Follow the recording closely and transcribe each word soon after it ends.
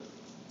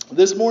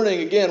This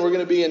morning, again, we're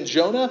going to be in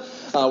Jonah.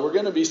 We're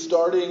going to be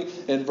starting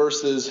in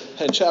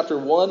chapter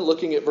 1,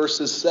 looking at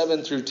verses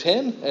 7 through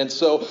 10. And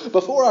so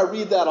before I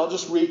read that, I'll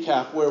just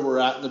recap where we're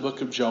at in the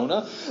book of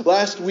Jonah.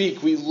 Last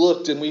week, we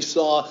looked and we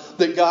saw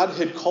that God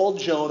had called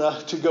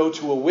Jonah to go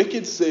to a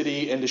wicked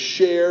city and to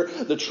share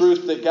the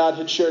truth that God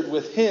had shared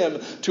with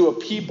him to a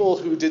people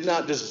who did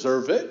not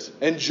deserve it.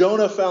 And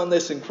Jonah found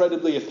this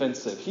incredibly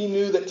offensive. He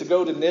knew that to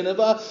go to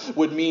Nineveh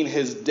would mean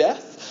his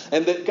death,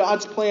 and that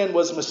God's plan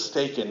was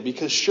mistaken,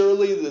 because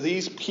surely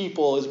these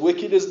people, as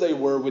wicked as they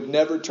were, would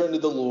never turn to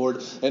the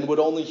Lord and would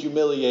only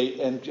humiliate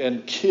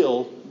and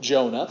kill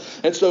Jonah.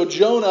 And so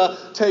Jonah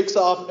takes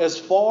off as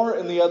far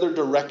in the other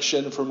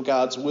direction from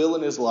God's will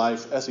in his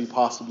life as he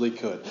possibly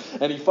could.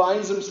 And he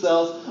finds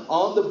himself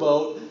on the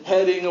boat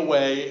heading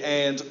away,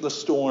 and the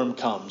storm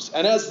comes.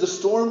 And as the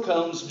storm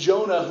comes,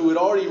 Jonah, who had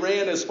already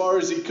ran as far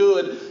as he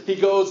could,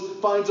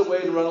 finds a way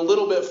to run a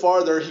little bit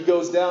farther. He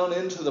goes down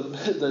into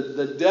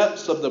the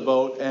depths of the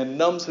boat and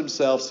numbs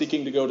himself,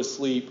 seeking to go to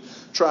sleep,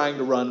 trying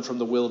to run from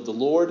the will of the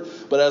Lord.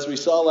 But as we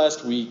saw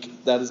last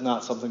week, that is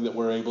not something that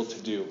we're able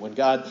to do. When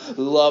God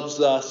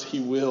loves us, he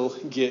will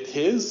get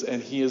his,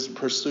 and his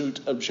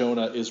pursuit of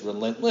Jonah is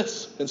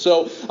relentless. And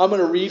so I'm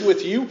going to read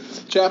with you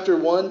chapter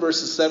 1,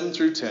 verses 7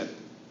 through 10.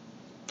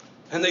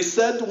 And they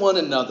said to one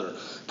another,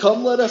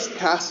 "Come, let us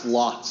cast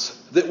lots,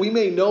 that we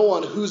may know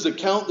on whose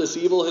account this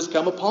evil has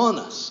come upon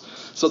us."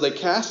 So they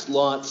cast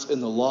lots,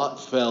 and the lot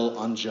fell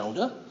on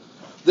Jonah.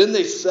 Then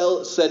they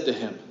said to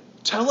him,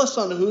 "Tell us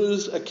on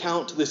whose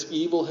account this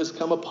evil has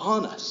come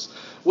upon us.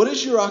 What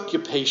is your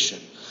occupation?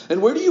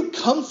 And where do you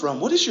come from?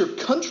 What is your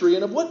country,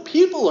 and of what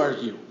people are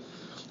you?"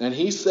 And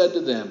he said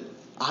to them,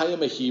 "I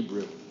am a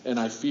Hebrew, and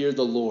I fear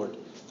the Lord,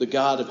 the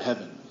God of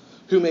heaven,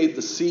 who made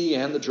the sea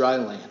and the dry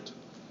land."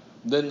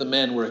 Then the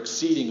men were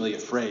exceedingly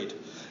afraid,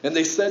 and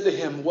they said to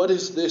him, "What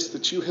is this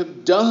that you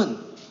have done?"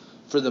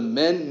 For the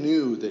men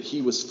knew that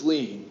he was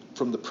fleeing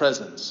from the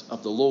presence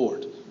of the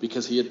Lord,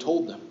 because he had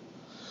told them.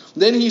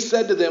 Then he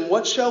said to them,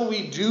 "What shall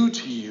we do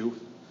to you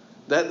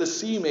that the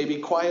sea may be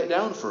quiet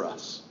down for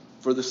us?"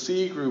 For the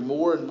sea grew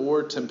more and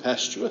more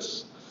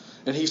tempestuous.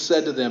 And he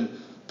said to them,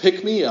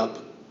 "Pick me up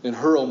and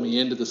hurl me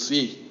into the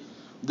sea.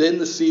 Then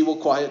the sea will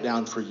quiet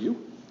down for you.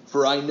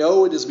 For I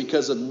know it is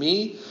because of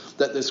me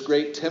that this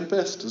great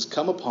tempest has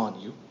come upon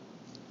you."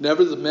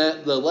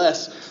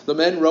 Nevertheless, the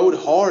men rowed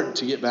hard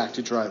to get back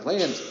to dry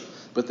land,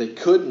 but they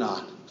could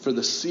not, for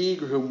the sea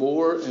grew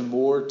more and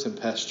more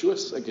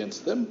tempestuous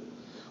against them.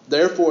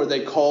 Therefore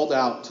they called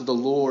out to the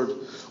Lord,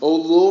 "O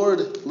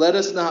Lord, let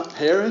us not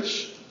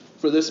perish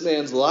for this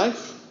man's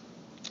life,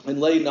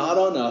 and lay not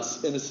on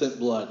us innocent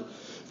blood.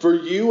 For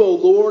you, O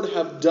Lord,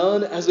 have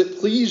done as it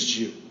pleased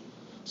you."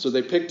 So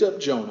they picked up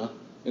Jonah,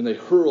 and they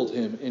hurled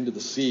him into the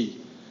sea,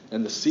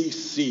 and the sea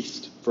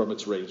ceased from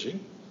its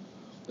raging.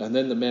 And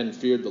then the men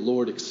feared the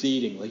Lord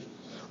exceedingly,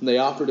 and they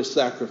offered a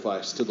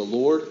sacrifice to the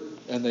Lord,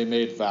 and they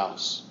made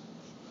vows.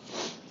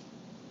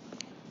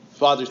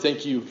 Father,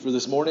 thank you for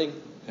this morning,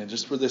 and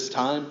just for this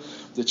time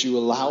that you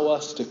allow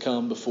us to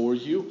come before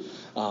you,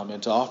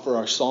 and to offer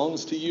our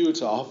songs to you,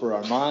 to offer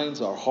our minds,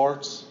 our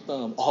hearts,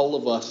 all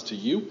of us to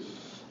you.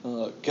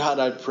 God,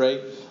 I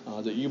pray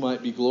that you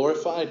might be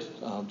glorified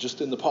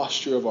just in the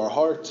posture of our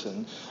hearts,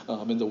 and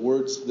in the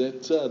words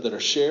that are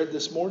shared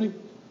this morning.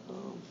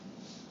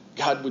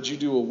 God, would you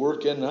do a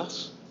work in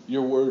us?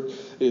 Your word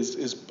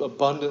is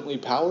abundantly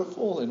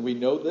powerful, and we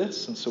know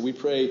this. And so we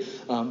pray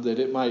that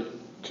it might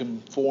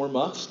conform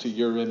us to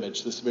your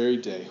image this very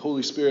day.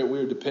 Holy Spirit, we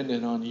are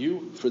dependent on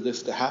you for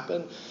this to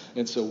happen.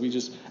 And so we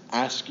just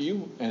ask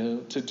you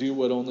to do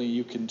what only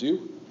you can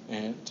do,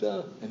 and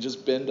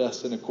just bend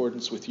us in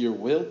accordance with your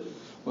will,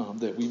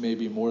 that we may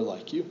be more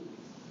like you.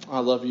 I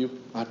love you.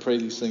 I pray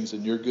these things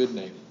in your good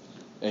name.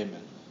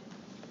 Amen.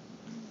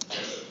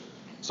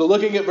 So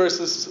looking at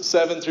verses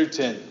 7 through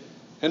 10.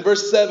 In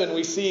verse 7,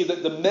 we see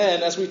that the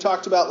men, as we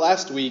talked about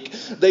last week,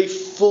 they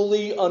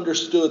fully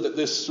understood that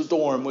this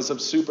storm was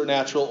of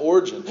supernatural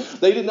origin.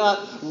 They did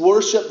not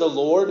worship the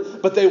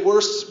Lord, but they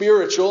were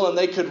spiritual, and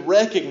they could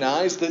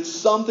recognize that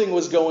something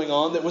was going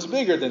on that was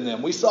bigger than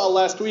them. We saw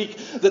last week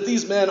that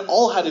these men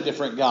all had a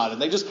different God,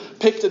 and they just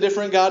picked a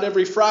different God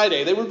every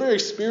Friday. They were very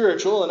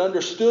spiritual and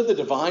understood the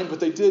divine, but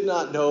they did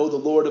not know the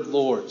Lord of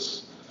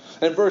Lords.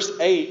 In verse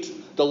 8,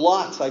 the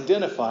lots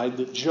identified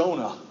that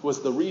Jonah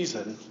was the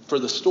reason for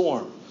the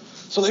storm.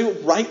 So they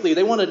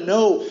want to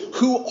know,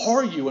 who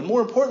are you? And more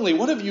importantly,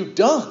 what have you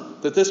done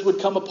that this would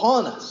come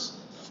upon us?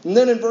 And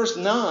then in verse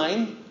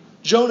 9,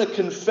 Jonah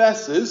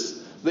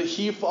confesses that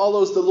he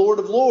follows the Lord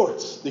of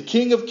Lords, the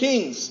King of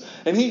Kings.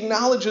 And he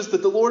acknowledges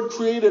that the Lord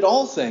created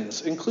all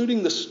things,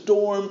 including the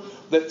storm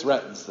that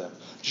threatens them.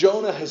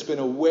 Jonah has been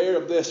aware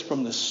of this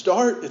from the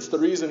start. It's the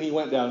reason he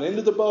went down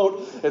into the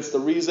boat. It's the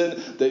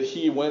reason that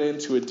he went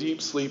into a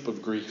deep sleep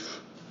of grief.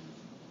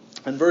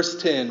 In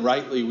verse 10,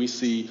 rightly, we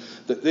see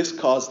that this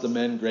caused the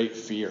men great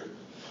fear.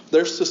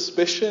 Their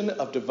suspicion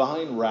of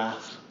divine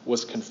wrath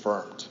was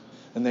confirmed.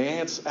 And they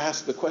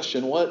asked the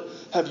question, "What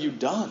have you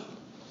done?"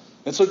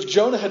 And so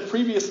Jonah had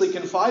previously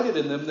confided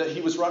in them that he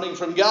was running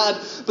from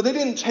God, but they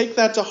didn't take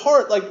that to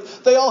heart.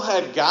 Like, they all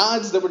had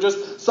gods that were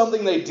just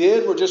something they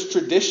did, were just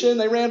tradition.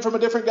 They ran from a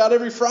different God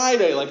every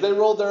Friday. Like, they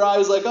rolled their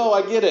eyes like, oh,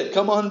 I get it.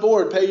 Come on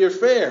board. Pay your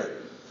fare.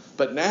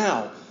 But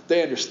now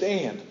they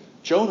understand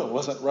Jonah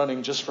wasn't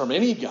running just from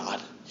any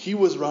God. He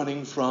was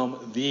running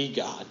from the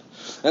God.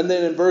 And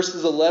then in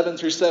verses 11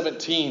 through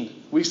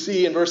 17, we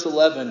see in verse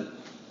 11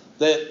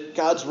 that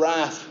God's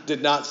wrath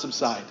did not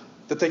subside.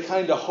 That they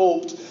kind of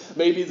hoped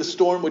maybe the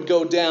storm would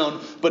go down,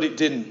 but it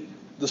didn't.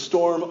 The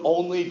storm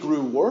only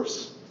grew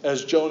worse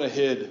as Jonah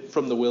hid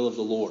from the will of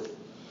the Lord.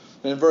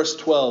 And in verse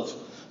 12,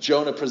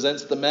 Jonah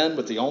presents the men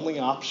with the only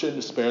option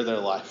to spare their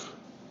life.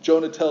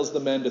 Jonah tells the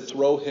men to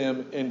throw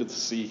him into the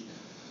sea.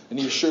 And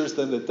he assures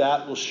them that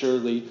that will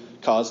surely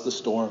cause the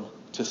storm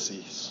to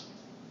cease.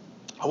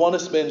 I want to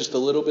spend just a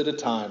little bit of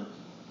time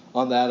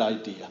on that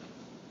idea.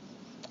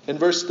 In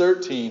verse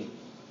 13,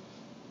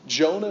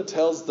 Jonah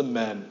tells the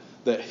men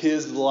that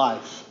his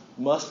life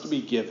must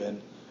be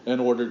given in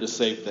order to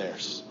save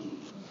theirs.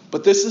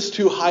 But this is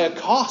too high a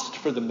cost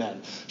for the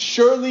men.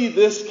 Surely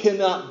this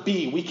cannot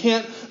be. We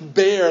can't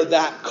bear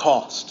that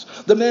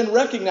cost. The men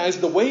recognize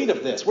the weight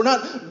of this. We're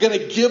not going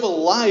to give a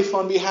life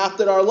on behalf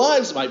that our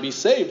lives might be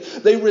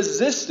saved. They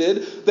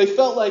resisted. They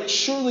felt like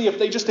surely if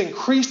they just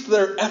increased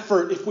their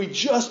effort, if we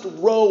just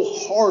row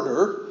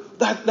harder,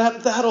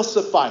 that'll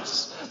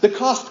suffice. The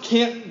cost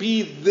can't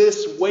be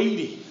this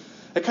weighty.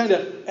 It kind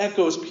of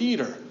echoes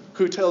Peter,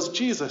 who tells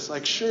Jesus,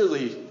 like,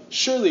 surely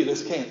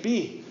this can't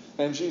be.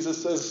 And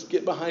Jesus says,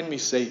 get behind me,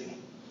 Satan.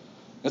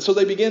 And so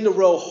they begin to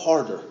row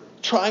harder,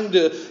 trying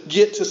to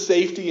get to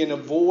safety and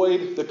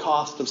avoid the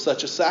cost of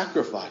such a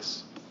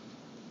sacrifice.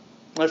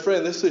 My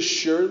friend, this is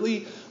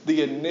surely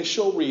the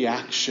initial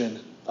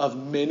reaction of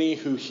many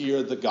who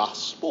hear the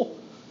gospel.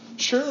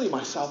 Surely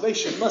my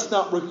salvation must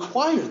not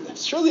require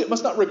this. Surely it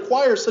must not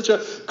require such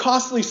a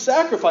costly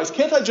sacrifice.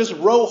 Can't I just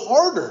row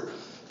harder?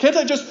 Can't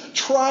I just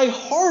try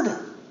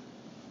harder?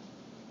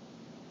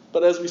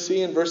 But as we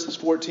see in verses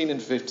 14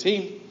 and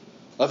 15,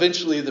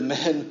 eventually the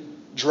men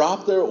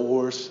drop their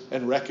oars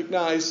and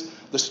recognize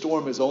the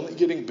storm is only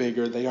getting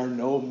bigger. They are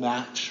no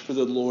match for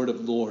the Lord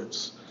of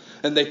Lords.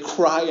 And they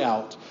cry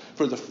out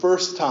for the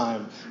first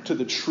time to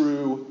the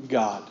true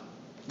God.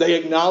 They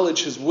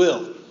acknowledge his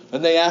will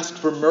and they ask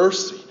for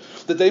mercy,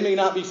 that they may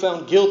not be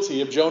found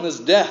guilty of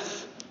Jonah's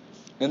death.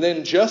 And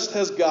then just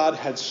as God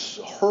had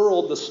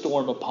hurled the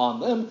storm upon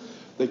them,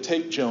 they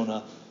take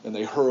Jonah and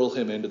they hurl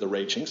him into the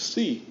raging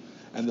sea.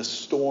 And the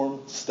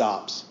storm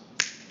stops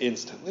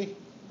instantly,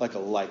 like a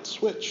light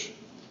switch.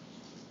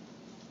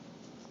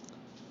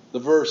 The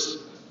verse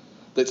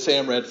that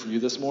Sam read for you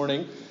this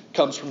morning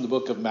comes from the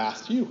book of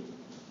Matthew.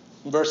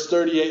 In verse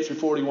 38 through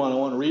 41, I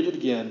want to read it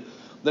again.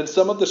 Then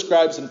some of the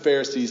scribes and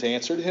Pharisees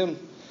answered him,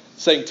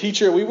 saying,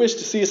 Teacher, we wish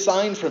to see a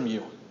sign from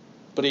you.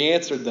 But he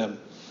answered them,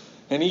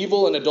 An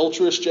evil and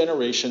adulterous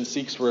generation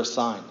seeks for a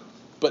sign,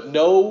 but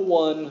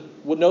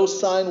no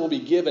sign will be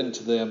given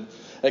to them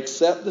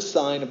except the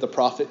sign of the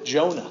prophet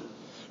Jonah.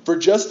 For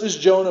just as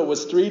Jonah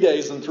was 3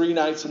 days and 3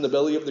 nights in the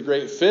belly of the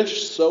great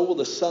fish, so will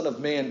the Son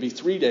of Man be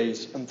 3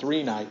 days and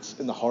 3 nights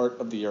in the heart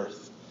of the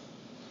earth.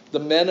 The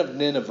men of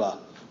Nineveh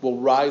will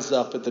rise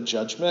up at the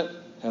judgment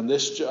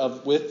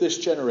with this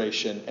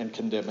generation and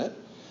condemn it.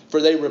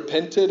 For they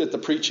repented at the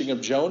preaching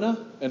of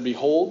Jonah, and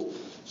behold,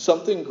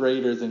 something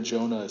greater than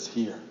Jonah is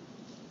here.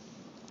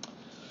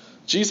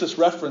 Jesus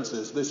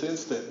references this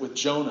instant with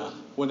Jonah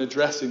when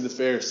addressing the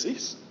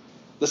Pharisees.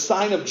 The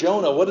sign of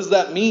Jonah, what does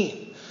that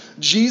mean?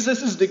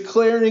 Jesus is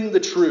declaring the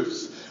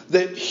truth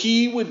that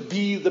he would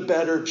be the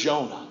better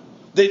Jonah.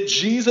 That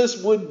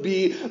Jesus would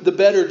be the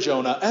better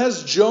Jonah.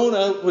 As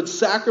Jonah would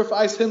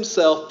sacrifice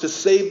himself to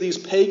save these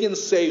pagan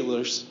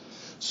sailors,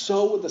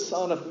 so would the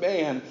Son of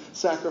Man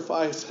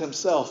sacrifice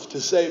himself to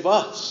save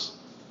us.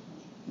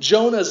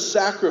 Jonah's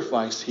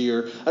sacrifice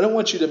here, I don't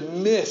want you to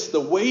miss the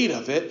weight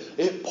of it.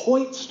 It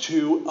points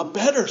to a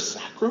better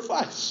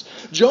sacrifice.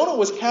 Jonah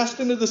was cast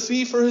into the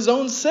sea for his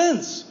own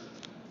sins.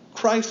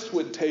 Christ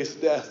would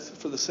taste death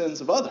for the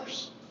sins of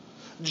others.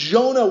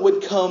 Jonah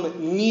would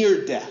come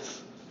near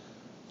death.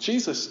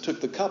 Jesus took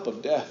the cup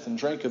of death and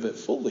drank of it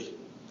fully.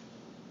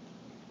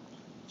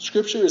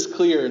 Scripture is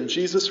clear, and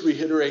Jesus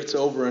reiterates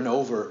over and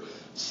over,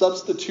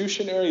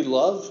 substitutionary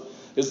love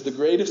is the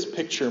greatest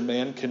picture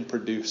man can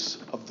produce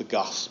of the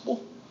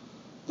gospel.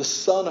 The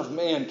Son of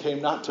Man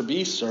came not to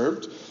be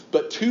served,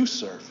 but to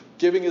serve,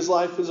 giving his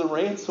life as a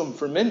ransom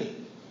for many.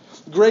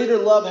 Greater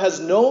love has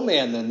no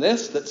man than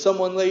this, that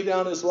someone lay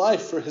down his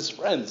life for his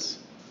friends.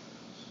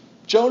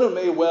 Jonah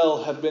may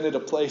well have been at a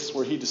place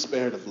where he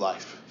despaired of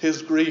life.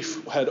 His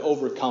grief had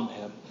overcome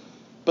him.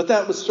 But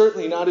that was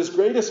certainly not his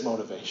greatest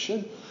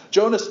motivation.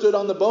 Jonah stood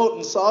on the boat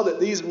and saw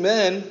that these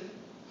men,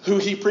 who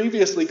he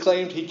previously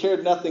claimed he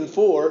cared nothing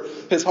for,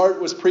 his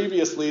heart was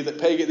previously that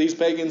these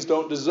pagans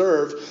don't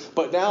deserve,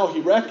 but now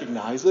he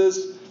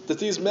recognizes that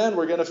these men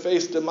were going to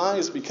face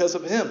demise because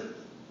of him.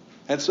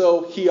 And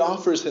so he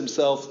offers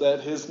himself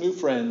that his new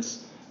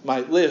friends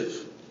might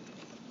live.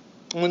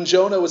 When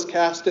Jonah was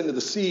cast into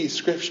the sea,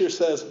 Scripture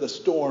says the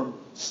storm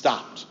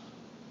stopped.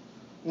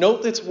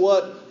 Note that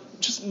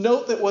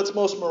what's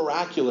most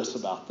miraculous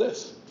about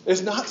this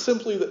is not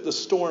simply that the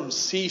storm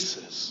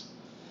ceases,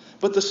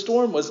 but the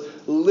storm was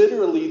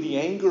literally the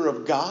anger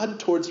of God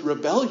towards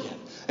rebellion,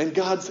 and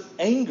God's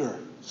anger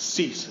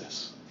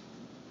ceases.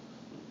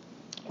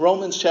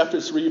 Romans chapter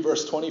 3,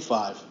 verse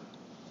 25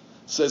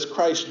 says,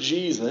 Christ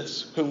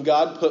Jesus, whom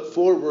God put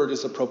forward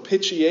as a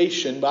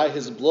propitiation by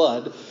his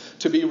blood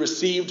to be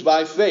received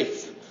by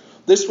faith.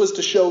 This was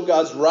to show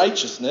God's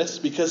righteousness,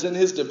 because in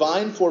his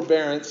divine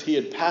forbearance he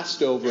had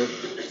passed over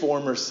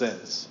former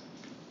sins.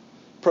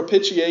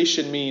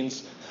 Propitiation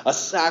means a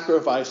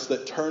sacrifice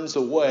that turns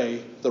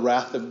away the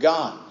wrath of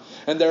God,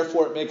 and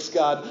therefore it makes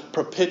God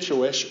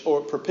propitious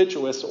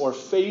or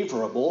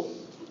favorable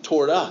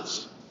toward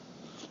us.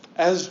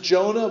 As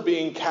Jonah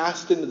being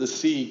cast into the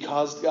sea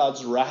caused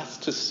God's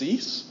wrath to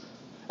cease,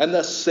 and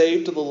thus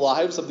saved the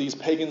lives of these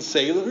pagan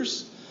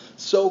sailors,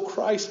 so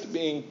Christ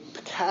being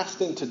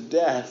cast into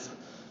death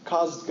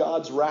caused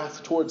God's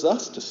wrath towards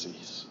us to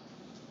cease.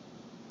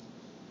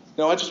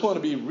 Now, I just want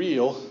to be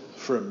real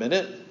for a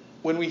minute.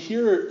 When we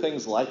hear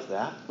things like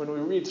that, when we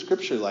read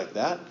Scripture like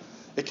that,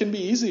 it can be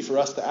easy for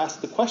us to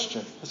ask the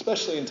question,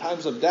 especially in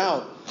times of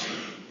doubt,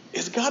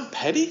 is God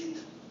petty?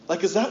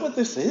 Is that what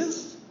this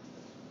is?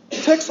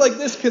 Texts like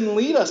this can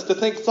lead us to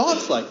think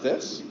thoughts like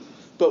this,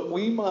 but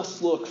we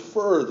must look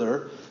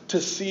further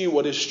to see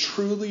what is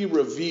truly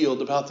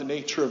revealed about the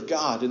nature of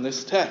God in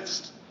this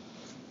text.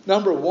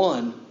 Number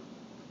one,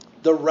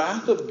 the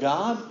wrath of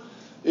God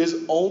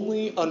is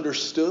only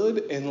understood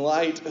in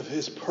light of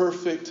his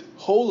perfect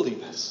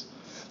holiness.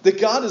 That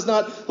God is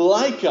not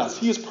like us.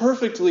 He is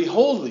perfectly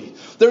holy.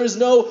 There is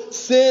no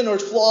sin or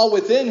flaw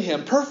within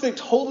him. Perfect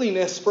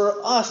holiness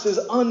for us is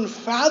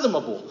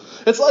unfathomable.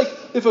 It's like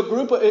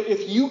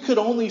if you could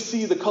only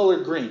see the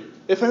color green,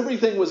 if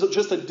everything was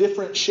just a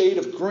different shade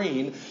of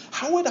green,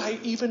 how would I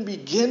even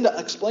begin to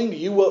explain to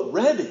you what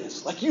red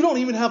is? You don't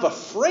even have a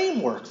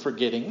framework for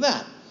getting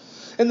that.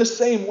 In the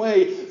same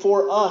way,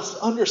 for us,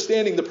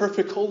 understanding the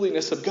perfect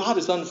holiness of God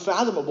is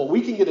unfathomable.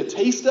 We can get a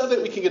taste of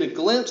it, we can get a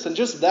glimpse, and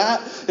just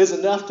that is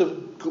enough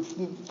to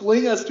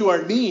fling us to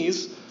our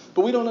knees,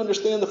 but we don't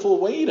understand the full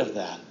weight of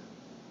that.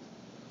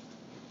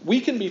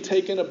 We can be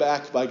taken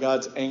aback by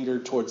God's anger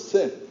towards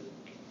sin.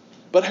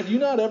 But have you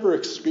not ever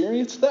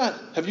experienced that?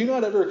 Have you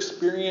not ever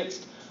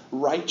experienced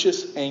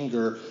righteous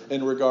anger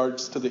in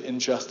regards to the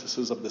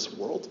injustices of this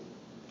world?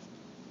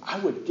 I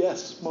would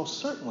guess most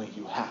certainly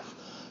you have.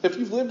 If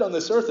you've lived on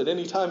this earth at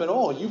any time at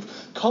all, you've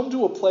come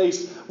to a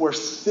place where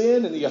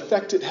sin and the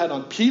effect it had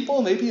on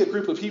people, maybe a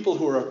group of people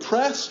who are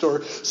oppressed,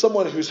 or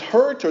someone who's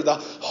hurt, or the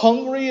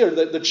hungry, or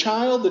the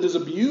child that is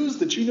abused,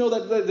 that you know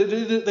that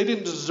they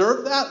didn't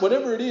deserve that.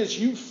 Whatever it is,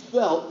 you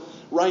felt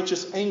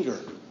righteous anger.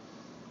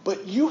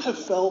 But you have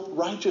felt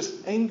righteous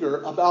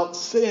anger about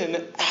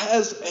sin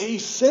as a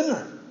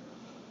sinner.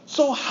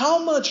 So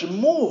how much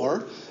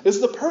more is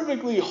the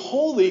perfectly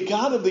holy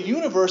God of the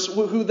universe,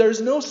 who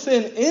there's no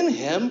sin in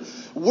him,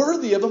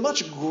 worthy of a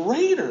much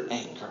greater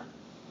anger,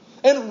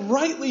 and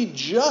rightly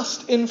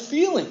just in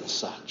feeling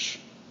such?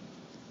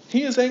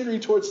 He is angry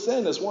towards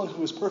sin as one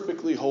who is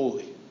perfectly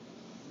holy.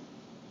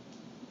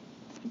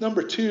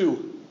 Number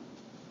two,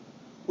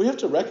 we have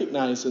to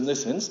recognize in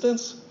this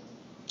instance,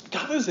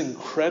 God is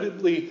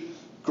incredibly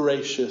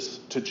gracious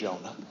to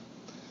Jonah.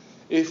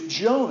 If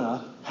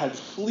Jonah had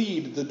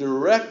fled the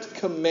direct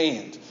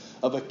command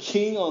of a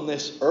king on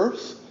this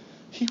earth,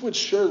 he would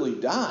surely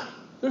die.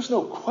 There's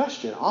no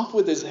question. Off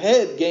with his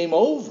head, game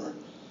over.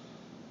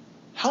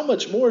 How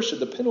much more should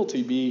the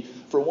penalty be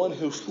for one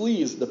who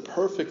flees the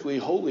perfectly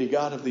holy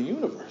God of the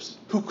universe,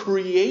 who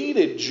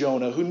created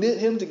Jonah, who knit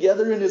him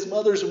together in his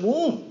mother's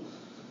womb?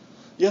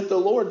 Yet the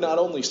Lord not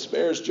only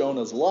spares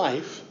Jonah's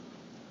life,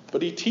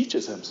 but he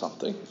teaches him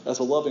something as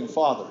a loving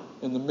father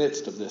in the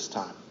midst of this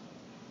time.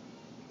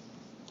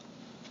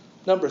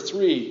 Number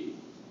three,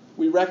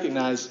 we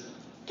recognize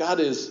God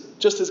is,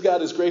 just as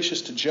God is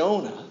gracious to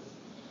Jonah,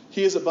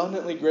 he is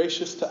abundantly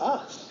gracious to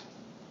us.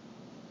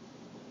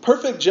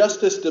 Perfect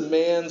justice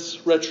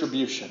demands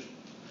retribution.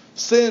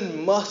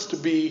 Sin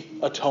must be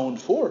atoned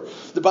for.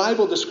 The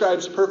Bible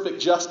describes perfect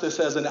justice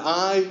as an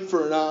eye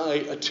for an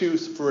eye, a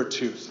tooth for a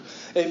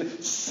tooth. And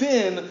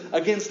sin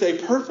against a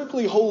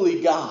perfectly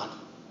holy God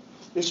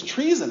is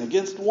treason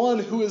against one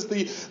who is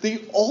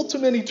the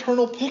ultimate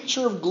eternal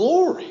picture of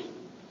glory.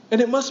 And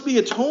it must be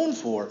atoned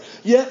for.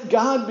 Yet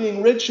God,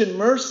 being rich in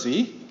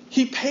mercy,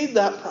 he paid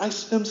that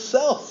price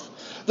himself.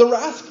 The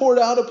wrath poured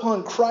out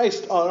upon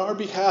Christ on our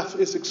behalf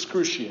is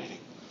excruciating.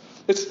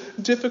 It's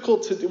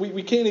difficult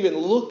we can't even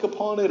look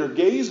upon it or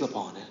gaze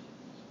upon it.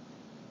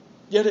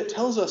 Yet it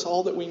tells us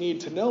all that we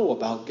need to know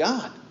about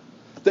God.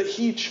 That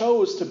he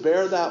chose to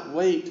bear that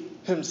weight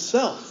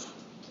himself.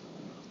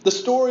 The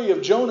story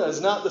of Jonah is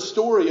not the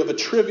story of a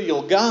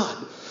trivial God,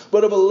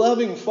 but of a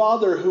loving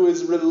father who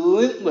is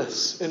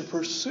relentless in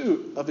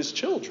pursuit of his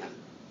children.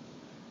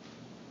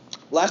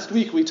 Last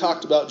week we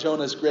talked about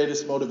Jonah's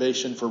greatest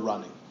motivation for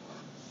running.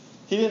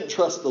 He didn't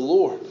trust the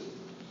Lord.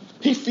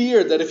 He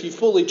feared that if he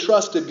fully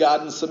trusted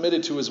God and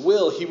submitted to his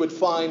will, he would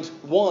find,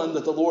 one,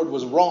 that the Lord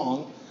was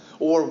wrong,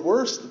 or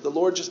worse, that the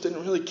Lord just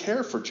didn't really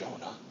care for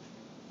Jonah.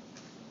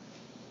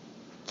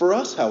 For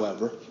us,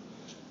 however,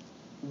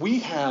 we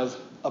have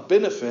a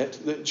benefit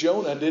that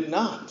Jonah did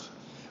not.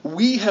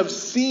 We have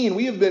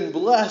been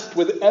blessed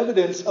with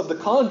evidence of the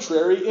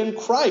contrary in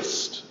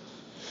Christ.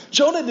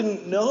 Jonah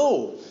didn't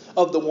know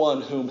of the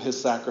one whom his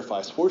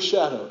sacrifice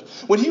foreshadowed.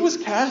 When he was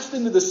cast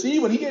into the sea,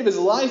 when he gave his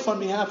life on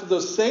behalf of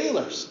those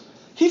sailors,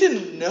 he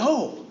didn't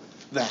know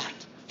that.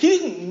 He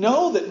didn't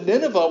know that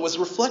Nineveh was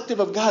reflective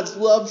of God's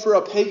love for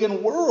a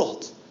pagan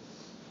world.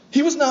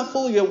 He was not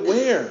fully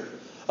aware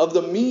of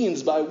the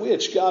means by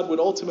which God would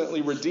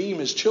ultimately redeem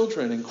his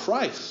children in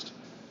Christ.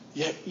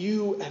 Yet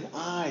you and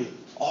I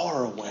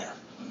are aware.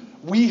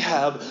 We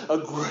have a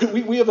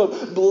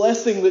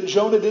blessing that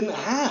Jonah didn't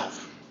have.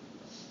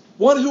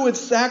 One who would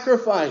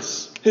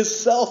sacrifice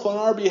himself on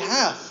our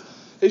behalf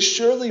is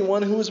surely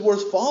one who is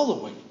worth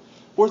following,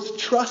 worth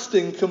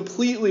trusting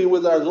completely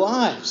with our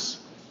lives.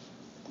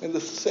 And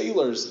the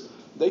sailors,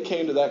 they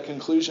came to that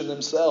conclusion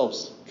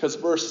themselves, because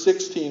verse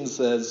 16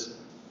 says,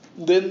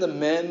 "Then the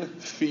men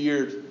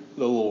feared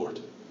the Lord."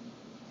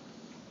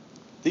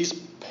 These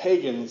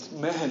pagans,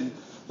 men,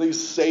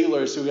 these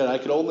sailors who I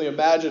could only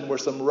imagine were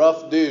some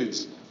rough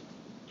dudes,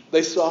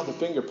 they saw the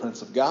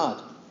fingerprints of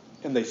God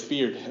and they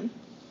feared him.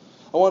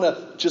 I want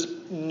to just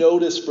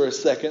notice for a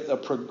second the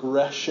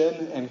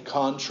progression and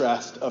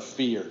contrast of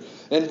fear.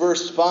 In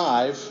verse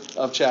 5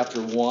 of chapter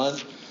 1,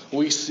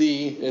 we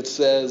see it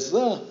says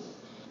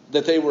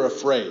that they were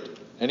afraid,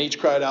 and each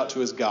cried out to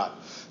his God.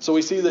 So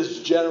we see this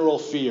general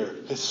fear.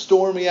 It's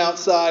stormy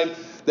outside.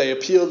 They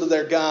appeal to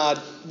their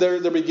God. They're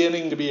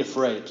beginning to be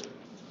afraid.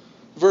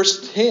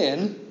 Verse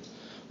 10,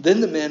 "Then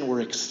the men were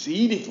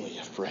exceedingly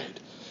afraid,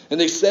 and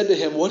they said to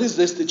him, 'What is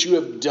this that you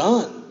have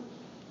done?'"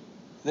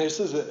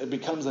 It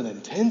becomes an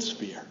intense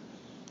fear.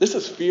 This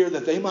is fear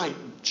that they might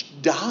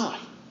die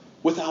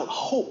without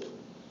hope.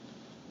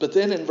 But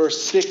then in verse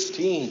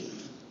 16,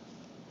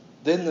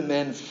 "Then the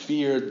men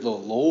feared the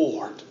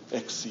Lord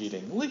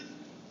exceedingly."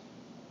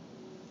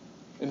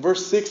 In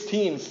verse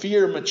 16,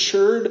 fear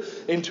matured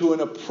into an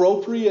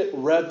appropriate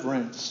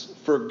reverence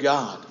for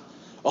God,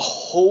 a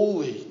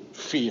holy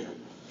fear.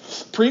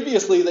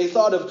 Previously, they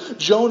thought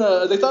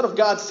of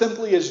God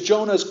simply as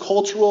Jonah's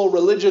cultural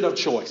religion of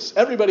choice.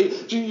 Everybody,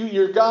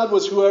 your God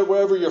was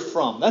wherever you're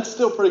from. That's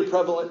still pretty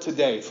prevalent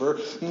today. For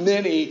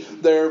many,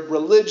 their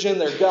religion,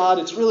 their God,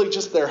 it's really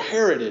just their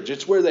heritage.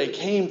 It's where they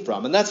came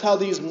from. And that's how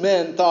these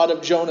men thought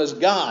of Jonah's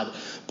God.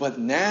 But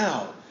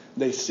now,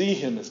 they see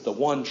him as the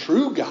one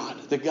true God,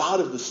 the God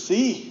of the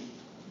sea.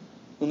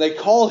 And they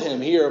call him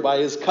here by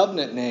his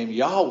covenant name,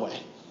 Yahweh.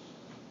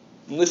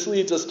 And this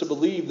leads us to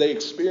believe they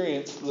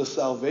experienced the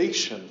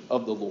salvation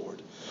of the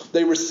Lord.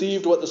 They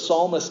received what the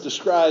psalmist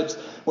describes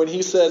when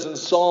he says in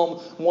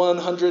Psalm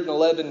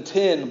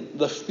 111:10,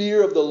 "The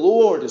fear of the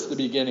Lord is the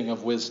beginning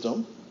of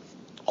wisdom.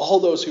 All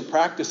those who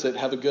practice it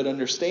have a good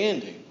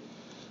understanding.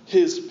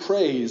 His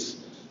praise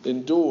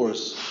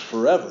endures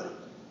forever."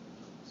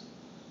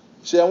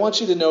 See, I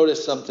want you to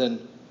notice something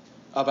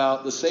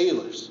about the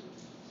sailors.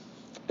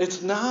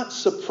 It's not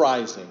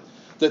surprising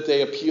that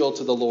they appeal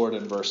to the Lord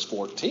in verse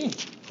 14.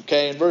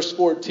 Okay, in verse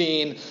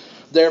 14,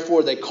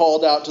 "Therefore they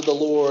called out to the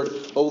Lord,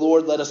 'O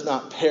Lord, let us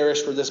not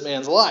perish for this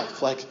man's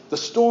life.'" Like the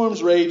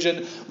storm's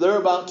raging, they're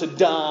about to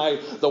die,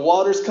 the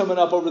water's coming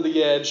up over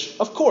the edge.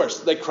 Of course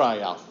they cry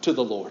out to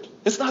the Lord.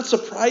 It's not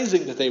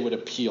surprising that they would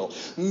appeal.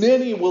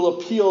 Many will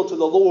appeal to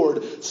the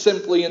Lord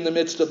simply in the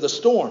midst of the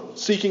storm,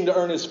 seeking to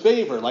earn his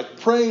favor, like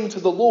praying to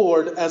the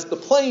Lord as the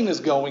plane is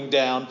going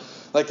down.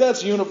 Like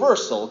that's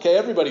universal, okay?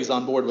 Everybody's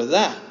on board with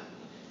that.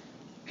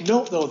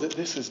 Note, though, that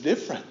this is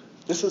different.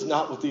 This is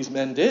not what these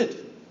men did.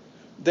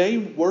 They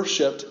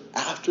worshipped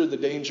after the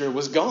danger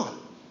was gone.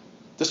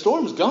 The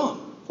storm's gone.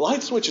 The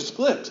light switch is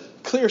flipped.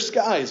 Clear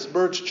skies,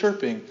 birds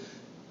chirping.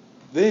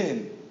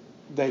 Then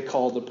they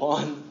called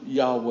upon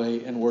Yahweh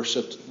and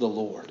worshipped the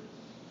Lord.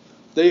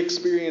 They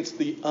experienced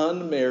the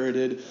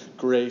unmerited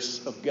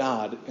grace of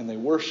God and they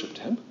worshipped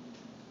him.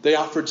 They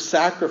offered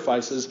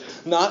sacrifices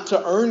not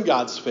to earn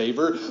God's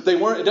favor.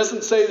 It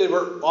doesn't say they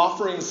were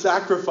offering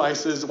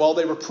sacrifices while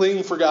they were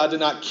pleading for God to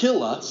not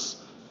kill us.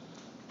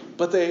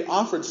 But they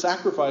offered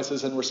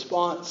sacrifices in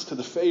response to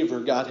the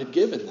favor God had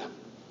given them.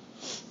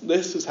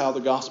 This is how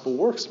the gospel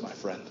works, my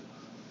friend.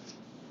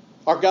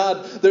 Our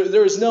God,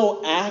 there is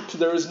no act,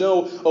 there is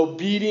no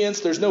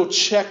obedience, there's no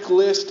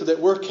checklist that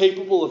we're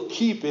capable of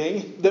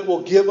keeping that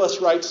will give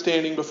us right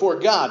standing before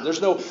God.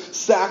 There's no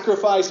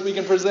sacrifice we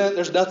can present,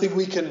 there's nothing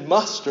we can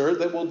muster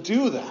that will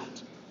do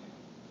that.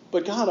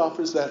 But God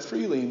offers that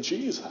freely in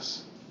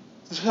Jesus.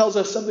 It tells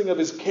us something of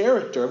his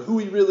character, of who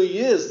he really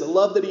is, the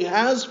love that he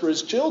has for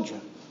his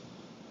children.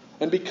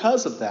 And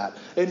because of that,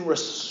 in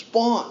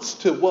response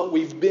to what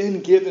we've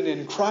been given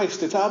in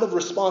Christ, it's out of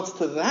response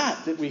to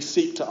that that we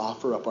seek to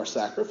offer up our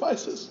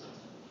sacrifices.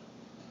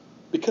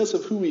 Because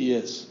of who he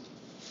is.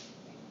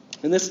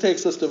 And this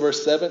takes us to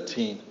verse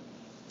 17.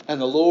 "And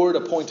the Lord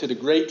appointed a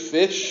great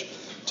fish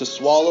to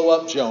swallow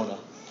up Jonah.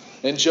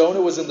 And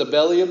Jonah was in the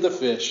belly of the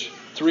fish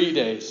 3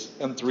 days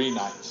and 3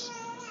 nights.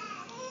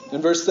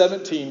 In verse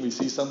 17, we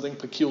see something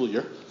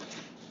peculiar.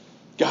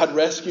 God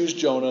rescues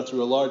Jonah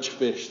through a large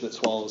fish that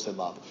swallows him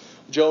up.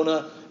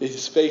 Jonah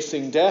is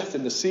facing death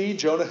in the sea.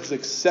 Jonah has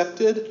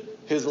accepted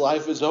his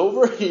life is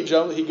over. He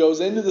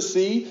goes into the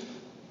sea,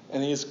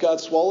 and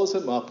God swallows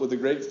him up with a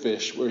great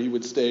fish where he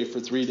would stay for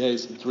 3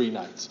 days and 3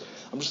 nights.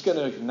 I'm just going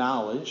to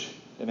acknowledge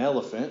an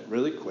elephant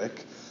really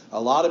quick. A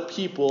lot of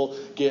people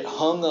get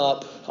hung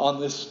up on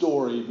this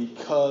story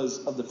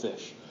because of the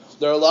fish.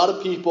 There are a lot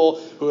of people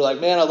who are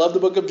like, man, I love the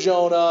book of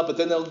Jonah, but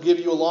then they'll give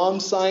you a long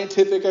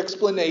scientific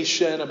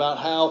explanation about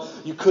how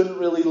you couldn't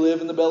really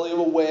live in the belly of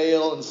a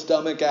whale and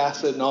stomach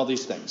acid and all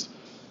these things.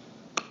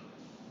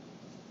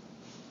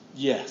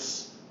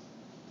 Yes,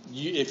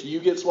 if you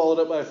get swallowed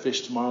up by a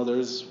fish tomorrow,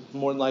 there's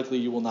more than likely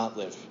you will not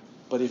live.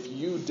 But if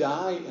you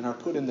die and are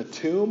put in the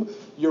tomb,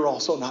 you're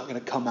also not going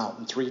to come out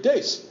in 3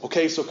 days.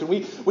 Okay, so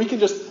we can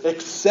just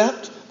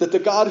accept that the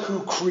God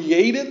who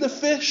created the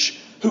fish,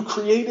 who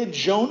created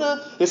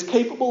Jonah, is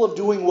capable of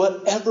doing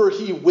whatever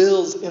he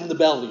wills in the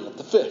belly of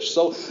the fish.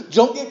 So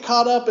don't get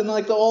caught up in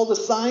all the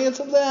science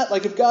of that.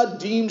 Like if God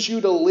deems you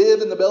to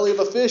live in the belly of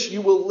a fish,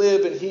 you will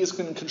live and he's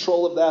in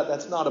control of that.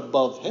 That's not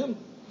above him.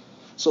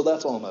 So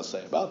that's all I'm going to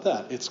say about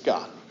that. It's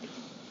God.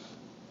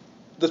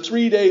 The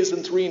 3 days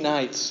and 3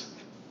 nights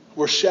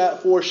were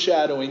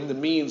foreshadowing the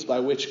means by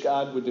which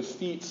God would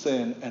defeat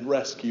sin and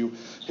rescue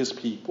his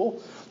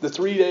people. The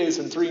 3 days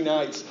and 3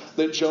 nights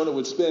that Jonah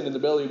would spend in the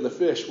belly of the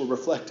fish were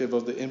reflective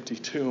of the empty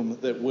tomb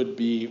that would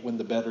be when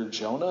the better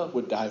Jonah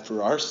would die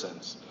for our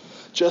sins.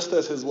 Just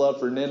as his love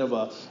for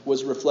Nineveh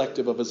was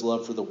reflective of his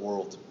love for the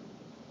world.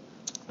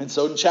 And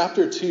so in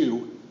chapter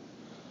 2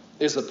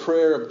 is the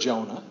prayer of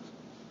Jonah.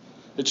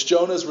 It's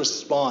Jonah's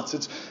response.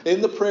 It's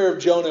in the prayer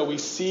of Jonah we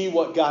see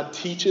what God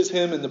teaches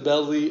him in the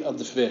belly of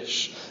the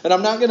fish. And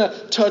I'm not going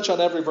to touch on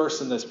every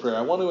verse in this prayer.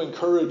 I want to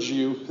encourage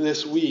you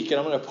this week, and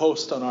I'm going to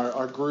post on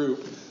our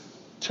group,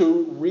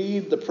 to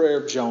read the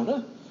prayer of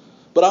Jonah.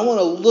 But I want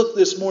to look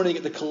this morning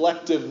at the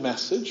collective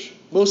message.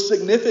 Most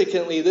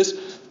significantly,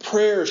 this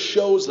prayer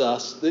shows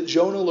us that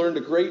Jonah learned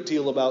a great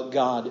deal about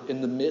God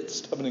in the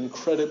midst of an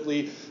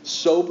incredibly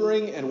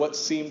sobering and what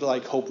seemed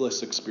like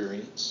hopeless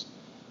experience.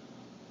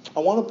 I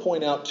want to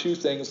point out 2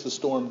 things the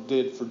storm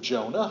did for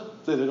Jonah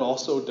that it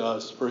also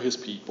does for his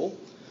people.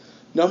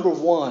 Number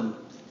 1,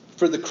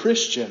 for the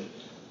Christian,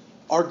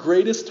 our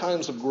greatest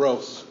times of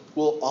growth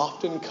will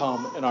often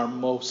come in our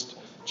most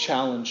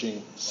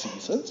challenging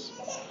seasons.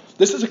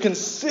 This is a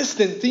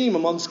consistent theme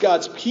amongst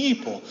God's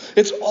people.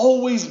 It's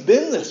always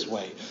been this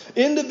way.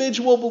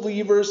 Individual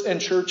believers and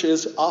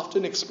churches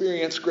often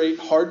experience great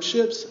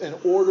hardships in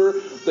order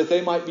that they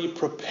might be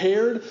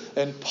prepared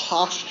and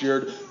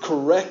postured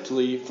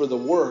correctly for the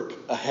work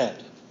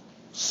ahead.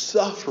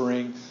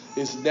 Suffering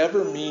is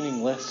never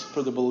meaningless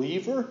for the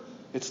believer.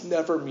 It's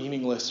never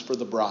meaningless for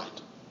the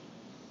bride.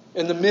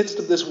 In the midst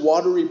of this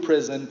watery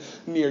prison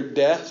near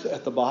death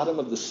at the bottom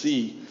of the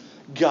sea,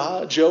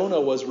 Jonah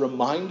was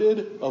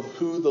reminded of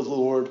who the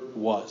Lord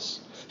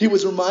was. He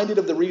was reminded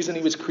of the reason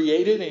he was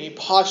created, and he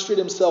postured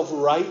himself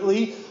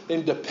rightly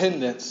in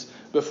dependence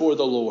before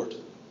the Lord.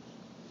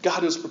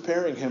 God was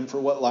preparing him for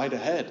what lied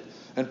ahead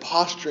and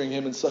posturing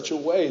him in such a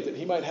way that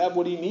he might have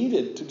what he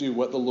needed to do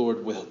what the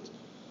Lord willed.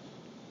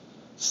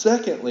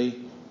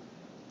 Secondly,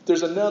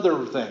 there's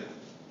another thing.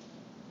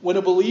 When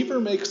a believer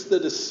makes the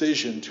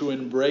decision to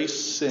embrace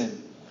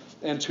sin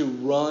and to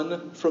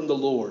run from the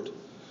Lord,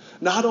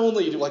 not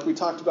only, like we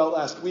talked about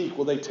last week,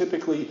 will they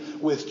typically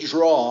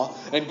withdraw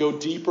and go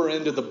deeper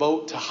into the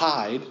boat to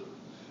hide,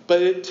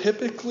 but it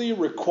typically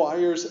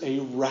requires a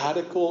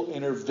radical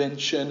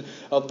intervention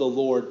of the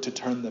Lord to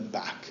turn them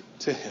back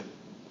to him.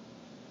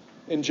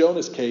 In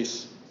Jonah's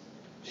case,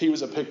 he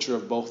was a picture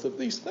of both of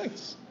these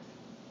things.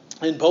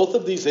 In both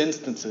of these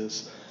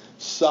instances,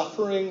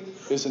 suffering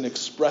is an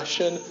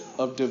expression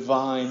of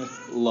divine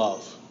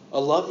love.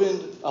 A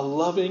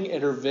loving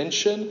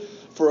intervention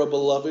for a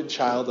beloved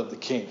child of the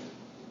King.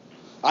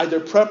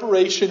 Either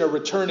preparation or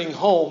returning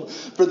home.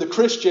 For the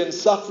Christian,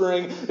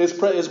 suffering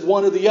is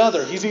one or the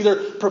other. He's either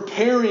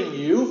preparing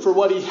you for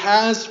what he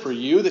has for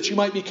you, that you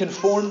might be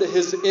conformed to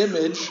his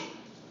image,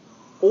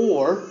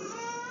 or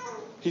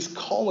he's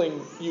calling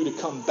you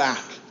to come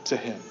back to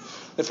him.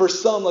 And for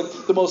some,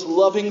 the most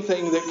loving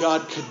thing that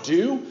God could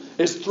do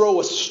is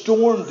throw a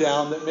storm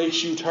down that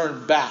makes you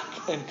turn back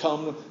and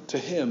come to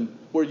him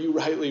where you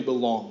rightly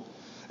belong.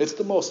 It's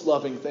the most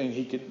loving thing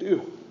he could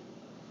do.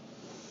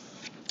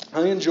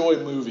 I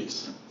enjoy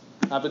movies.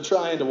 I've been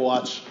trying to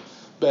watch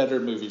better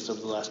movies over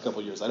the last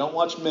couple of years. I don't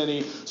watch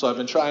many, so I've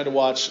been trying to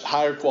watch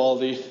higher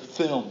quality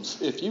films,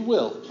 if you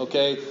will,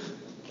 okay?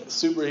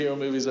 Superhero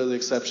movies are the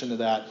exception to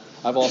that.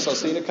 I've also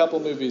seen a couple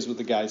movies with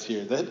the guys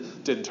here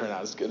that didn't turn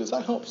out as good as I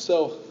hoped,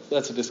 so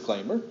that's a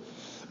disclaimer.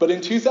 But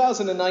in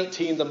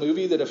 2019, the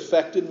movie that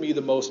affected me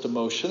the most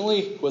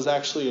emotionally was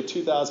actually a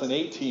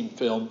 2018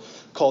 film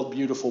called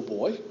Beautiful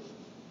Boy.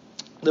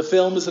 The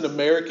film is an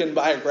American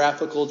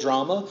biographical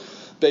drama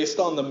based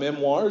on the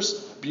memoirs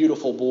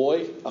Beautiful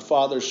Boy, A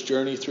Father's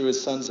Journey Through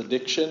His Son's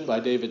Addiction by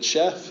David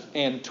Sheff,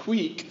 and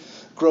Tweak,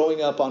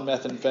 Growing Up on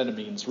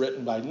Methamphetamines,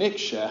 written by Nick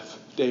Sheff,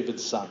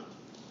 David's son.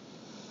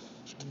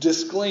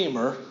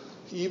 Disclaimer,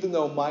 even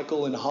though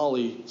Michael and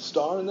Holly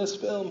star in this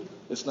film,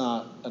 it's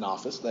not an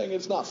Office thing.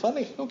 It's not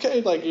funny.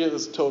 Okay,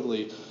 it's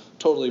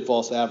totally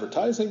false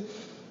advertising.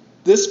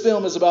 This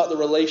film is about the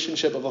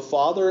relationship of a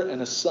father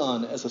and a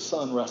son as a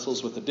son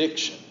wrestles with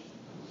addiction.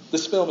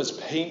 This film is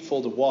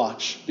painful to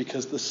watch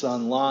because the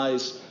son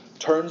lies,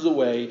 turns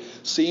away,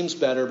 seems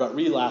better, but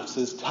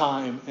relapses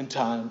time and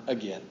time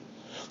again.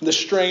 The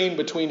strain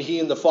between he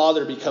and the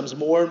father becomes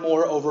more and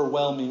more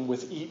overwhelming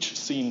with each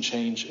scene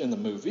change in the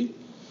movie.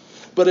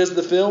 But as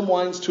the film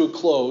winds to a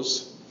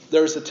close,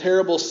 there's a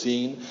terrible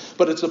scene,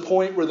 but it's a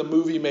point where the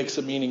movie makes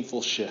a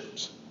meaningful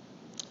shift.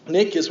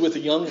 Nick is with a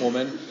young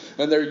woman,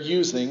 and they're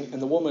using,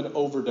 and the woman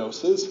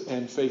overdoses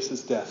and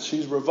faces death.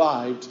 She's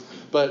revived,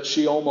 but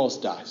she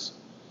almost dies.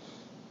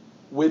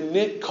 When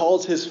Nick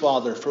calls his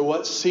father for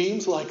what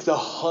seems like the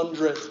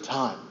 100th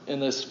time in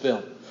this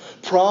film,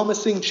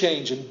 promising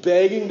change and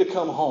begging to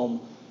come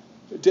home,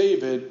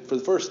 David, for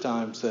the first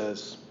time,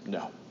 says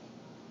no.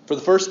 For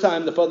the first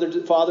time, the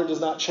father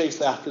does not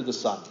chase after the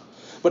son,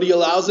 but he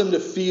allows him to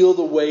feel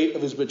the weight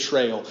of his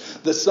betrayal.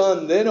 The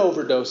son then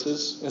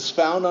overdoses, is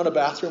found on a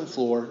bathroom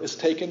floor, is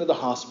taken to the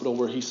hospital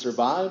where he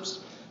survives,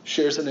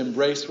 shares an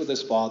embrace with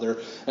his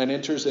father, and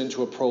enters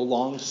into a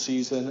prolonged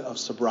season of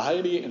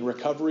sobriety and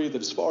recovery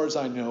that, as far as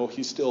I know,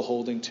 he's still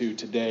holding to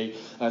today,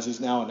 as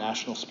he's now a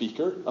national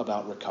speaker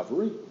about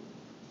recovery.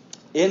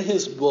 In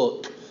his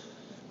book,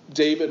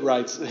 David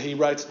writes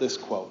this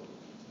quote: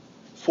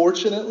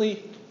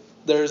 "Fortunately,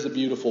 there's a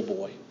beautiful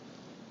boy.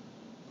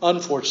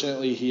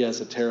 Unfortunately, he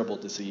has a terrible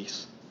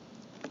disease.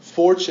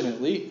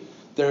 Fortunately,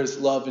 there's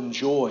love and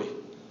joy.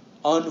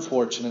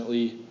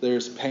 Unfortunately,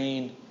 there's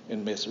pain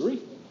and misery.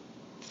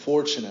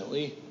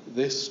 Fortunately,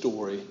 this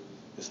story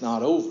is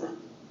not over."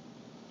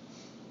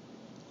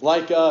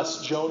 Like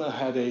us, Jonah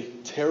had a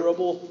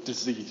terrible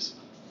disease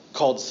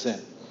called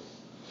sin.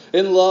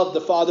 In love,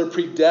 the father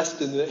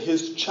predestined that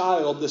his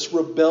child, this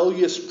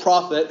rebellious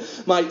prophet,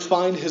 might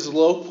find his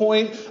low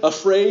point,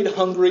 afraid,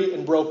 hungry,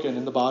 and broken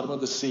in the bottom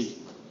of the sea,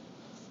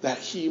 that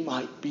he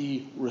might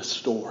be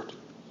restored.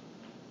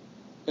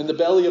 In the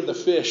belly of the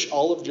fish,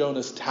 all of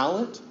Jonah's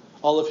talent,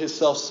 all of his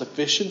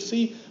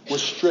self-sufficiency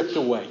was stripped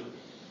away.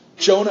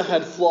 Jonah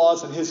had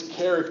flaws in his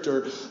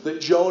character that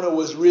Jonah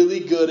was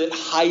really good at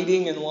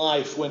hiding in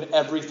life when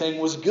everything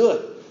was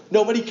good.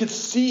 Nobody could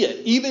see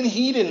it. Even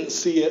he didn't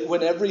see it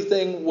when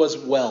everything was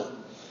well.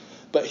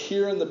 But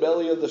here in the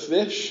belly of the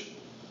fish,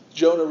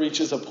 Jonah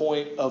reaches a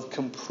point of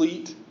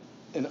complete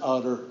and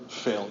utter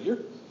failure.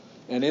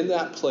 And in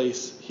that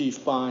place, he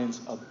finds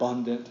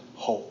abundant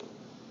hope.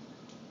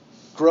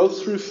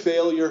 Growth through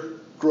failure,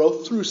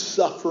 growth through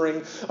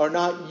suffering are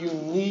not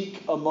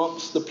unique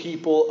amongst the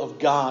people of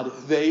God.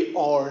 They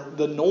are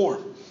the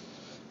norm.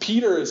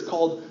 Peter is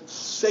called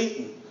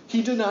Satan.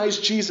 He denies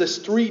Jesus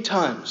 3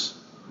 times.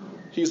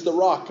 He's the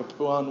rock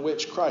upon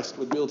which Christ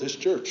would build his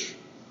church.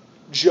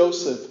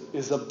 Joseph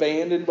is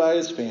abandoned by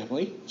his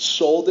family,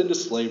 sold into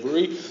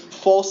slavery,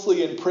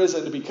 falsely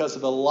imprisoned because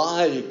of a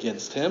lie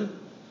against him.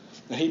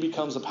 And he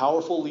becomes a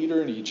powerful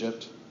leader in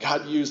Egypt.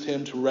 God used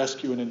him to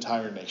rescue an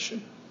entire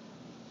nation.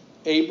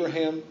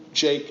 Abraham,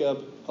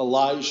 Jacob,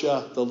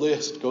 Elijah, the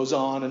list goes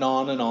on and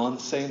on and on.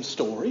 Same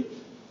story.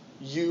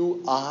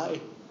 You,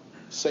 I,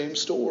 same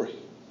story.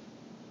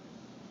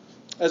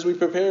 As we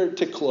prepare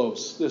to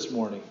close this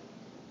morning,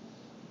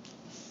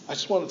 I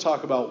just want to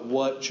talk about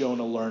what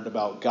Jonah learned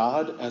about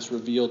God as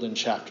revealed in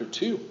chapter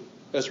 2,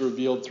 as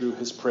revealed through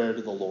his prayer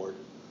to the Lord.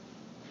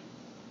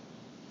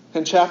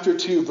 In chapter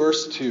 2,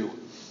 verse 2,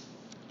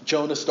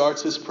 Jonah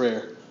starts his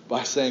prayer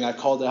by saying, "I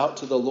called out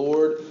to the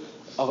Lord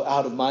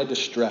out of my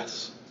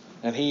distress,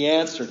 and he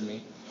answered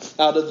me.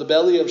 Out of the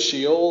belly of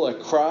Sheol I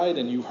cried,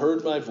 and you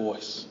heard my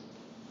voice."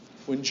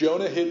 When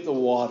Jonah hit the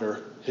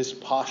water, his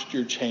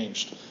posture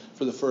changed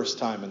for the first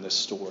time in this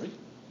story.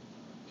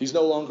 He's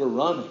no longer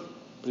running,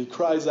 but he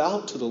cries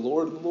out to the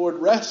Lord, and the Lord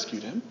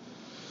rescued him.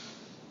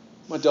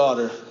 My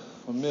daughter,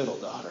 my middle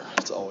daughter,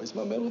 it's always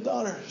my middle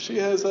daughter. She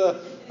has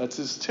that's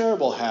this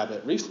terrible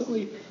habit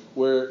recently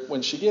where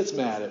when she gets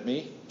mad at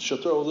me, she'll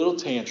throw a little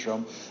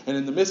tantrum, and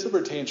in the midst of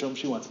her tantrum,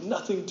 she wants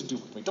nothing to do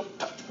with me. Don't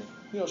touch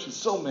me. She's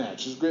so mad.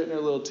 She's gritting her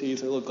little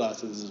teeth, her little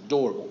glasses. It's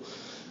adorable.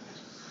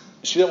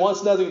 She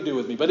wants nothing to do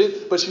with me,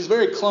 but she's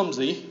very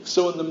clumsy.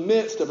 So in the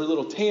midst of her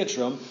little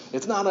tantrum,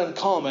 it's not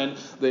uncommon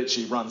that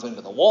she runs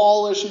into the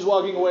wall as she's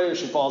walking away, or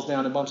she falls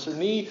down and bumps her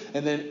knee,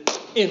 and then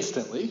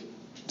instantly,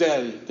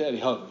 Daddy,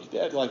 hug me.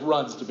 Dad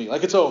runs to me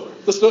like it's over.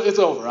 It's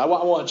over. I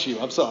want you.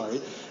 I'm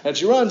sorry. And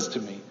she runs to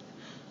me.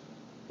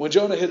 When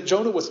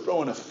Jonah was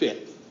throwing a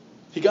fit.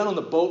 He got on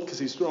the boat because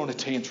he's throwing a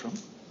tantrum.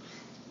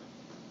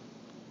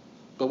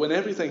 But when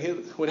everything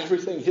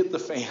hit the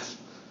fan,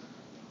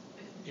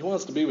 he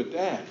wants to be with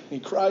Dad. He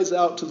cries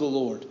out to the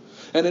Lord.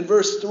 And in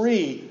verse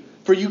 3,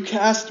 "For you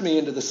cast me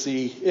into the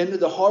sea, into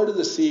the heart of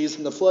the seas,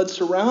 and the flood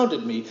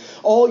surrounded me.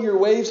 All your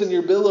waves and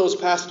your billows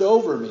passed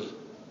over me."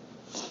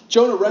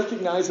 Jonah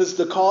recognizes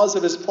the cause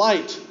of his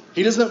plight.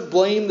 He doesn't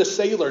blame the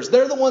sailors.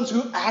 They're the ones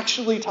who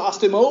actually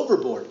tossed him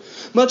overboard.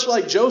 Much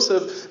like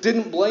Joseph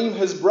didn't blame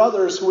his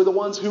brothers, who were the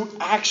ones who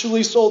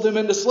actually sold him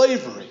into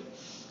slavery.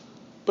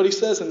 But he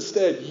says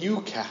instead,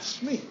 you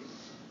cast me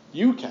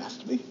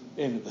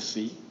into the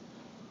sea.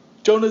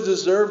 Jonah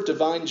deserved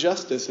divine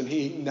justice, and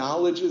he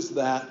acknowledges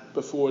that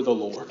before the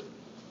Lord.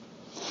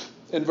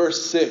 In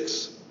verse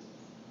 6,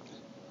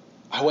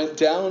 I went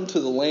down to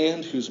the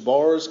land whose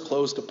bars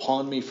closed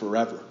upon me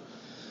forever.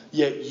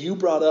 Yet you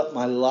brought up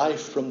my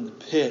life from the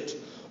pit,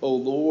 O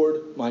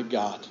Lord my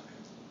God.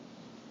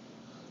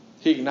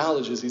 He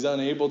acknowledges he's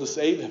unable to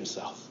save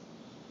himself.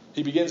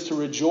 He begins to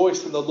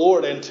rejoice in the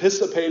Lord,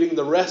 anticipating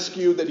the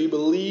rescue that he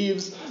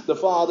believes the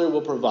Father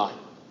will provide.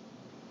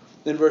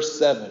 In verse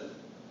 7,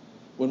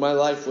 when my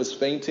life was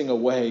fainting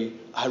away,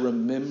 I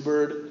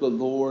remembered the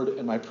Lord,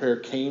 and my prayer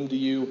came to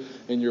you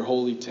in your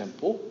holy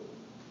temple.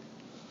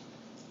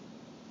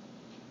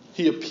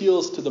 He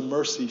appeals to the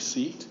mercy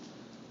seat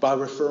by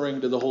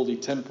referring to the holy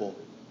temple.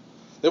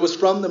 It was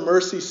from the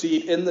mercy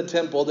seat in the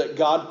temple that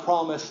God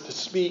promised to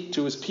speak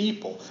to his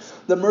people.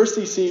 The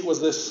mercy seat was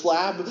this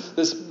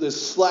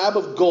slab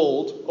of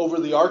gold over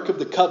the Ark of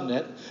the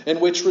Covenant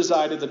in which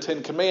resided the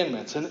Ten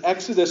Commandments. And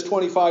Exodus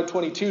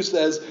 25:22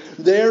 says,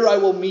 there I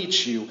will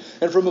meet you.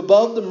 And from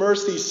above the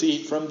mercy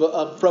seat,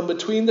 from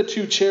between the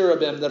two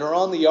cherubim that are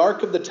on the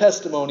Ark of the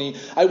Testimony,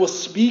 I will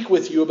speak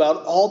with you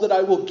about all that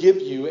I will give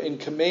you in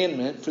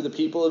commandment for the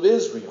people of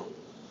Israel.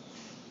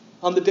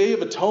 On the Day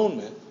of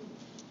Atonement,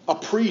 a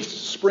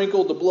priest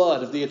sprinkled the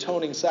blood of the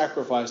atoning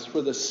sacrifice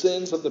for the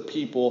sins of the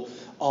people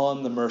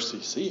on the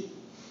mercy seat.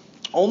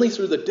 Only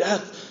through the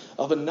death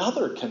of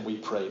another can we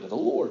pray to the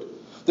Lord.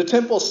 The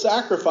temple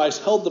sacrifice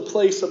held the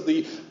place of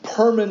the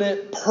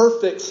permanent,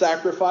 perfect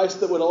sacrifice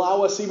that would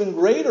allow us even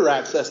greater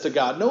access to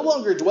God, no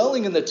longer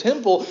dwelling in the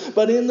temple,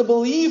 but in the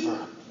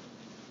believer.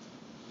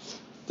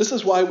 This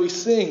is why we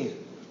sing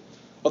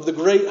of the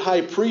great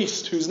high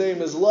priest whose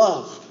name is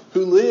love,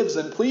 who lives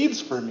and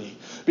pleads for me.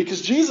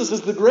 Because Jesus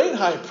is the great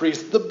high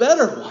priest, the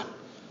better one.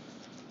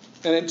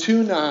 And in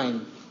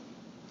 2:9,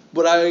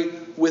 what I,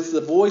 with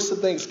the voice of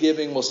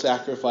thanksgiving, will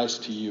sacrifice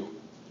to you.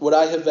 What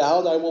I have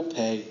vowed I will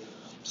pay.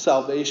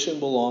 Salvation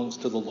belongs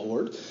to the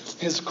Lord.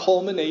 His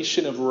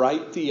culmination of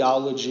right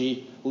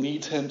theology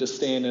leads him to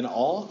stand in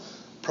awe,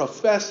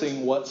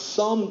 professing what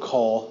some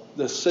call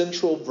the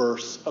central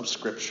verse of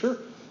Scripture.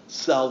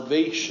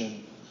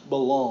 Salvation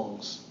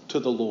belongs to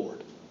the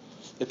Lord.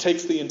 It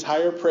takes the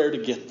entire prayer to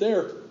get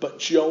there, but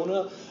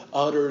Jonah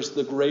utters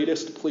the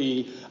greatest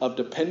plea of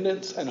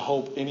dependence and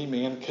hope any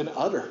man can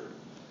utter.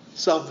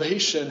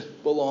 Salvation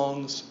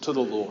belongs to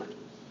the Lord.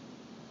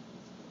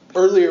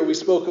 Earlier we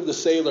spoke of the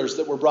sailors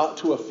that were brought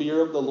to a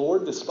fear of the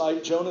Lord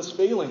despite Jonah's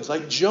failings.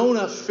 Like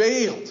Jonah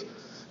failed.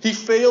 He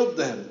failed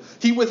them.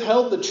 He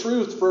withheld the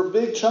truth for a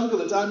big chunk of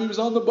the time he was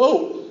on the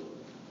boat.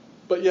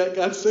 But yet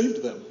God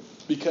saved them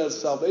because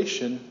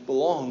salvation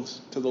belongs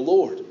to the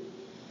Lord.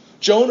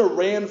 Jonah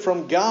ran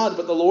from God,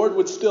 but the Lord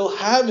would still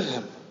have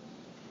him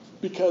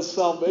because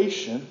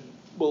salvation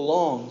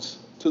belongs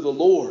to the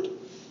Lord.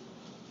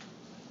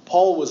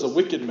 Paul was a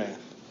wicked man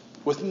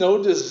with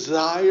no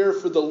desire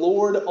for the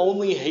Lord,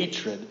 only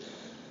hatred.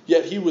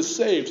 Yet he was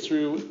saved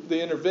through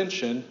the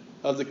intervention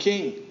of the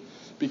king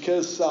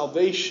because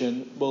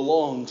salvation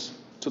belongs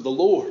to the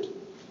Lord.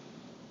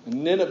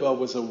 And Nineveh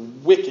was a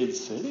wicked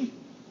city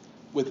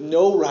with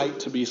no right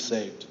to be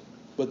saved.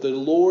 But the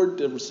Lord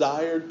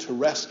desired to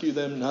rescue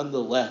them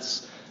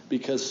nonetheless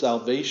because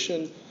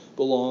salvation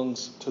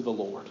belongs to the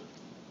Lord.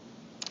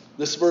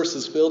 This verse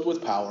is filled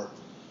with power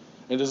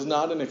and is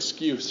not an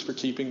excuse for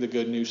keeping the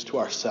good news to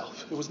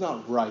ourselves. It was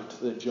not right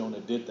that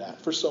Jonah did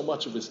that for so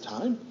much of his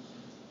time.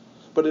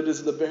 But it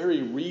is the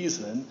very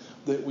reason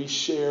that we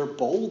share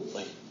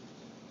boldly.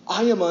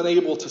 I am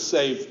unable to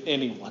save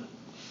anyone.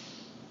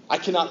 I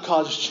cannot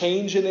cause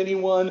change in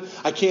anyone.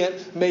 I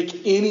can't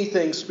make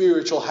anything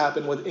spiritual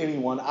happen with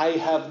anyone. I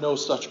have no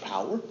such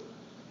power.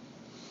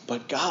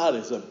 But God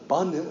is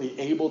abundantly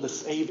able to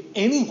save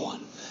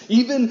anyone,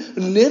 even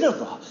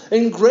Nineveh.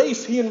 In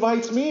grace, he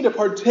invites me to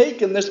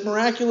partake in this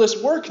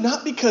miraculous work,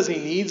 not because he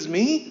needs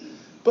me,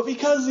 but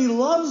because he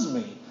loves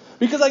me.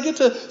 Because I get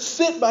to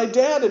sit by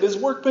Dad at his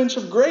workbench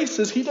of grace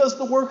as he does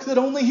the work that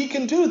only he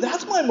can do.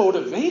 That's my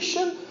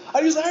motivation. I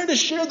desire to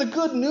share the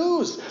good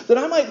news, that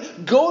I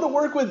might go to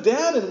work with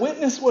Dad and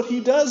witness what he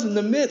does in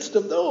the midst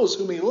of those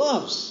whom he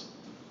loves.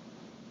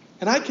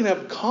 And I can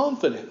have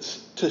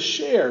confidence to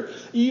share,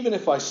 even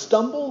if I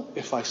stumble,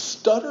 if I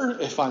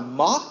stutter, if I'm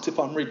mocked, if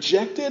I'm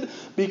rejected,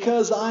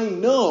 because I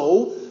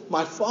know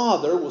my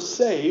Father will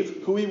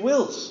save who he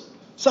wills.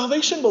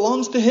 Salvation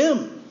belongs to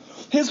him.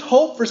 His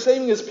hope for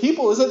saving his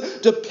people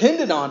isn't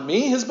dependent on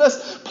me. His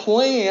best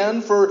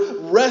plan for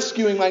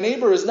rescuing my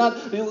neighbor is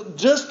not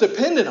just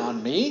dependent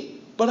on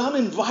me, but I'm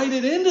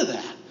invited into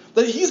that.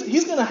 That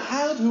he's going to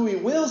have who he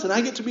wills, and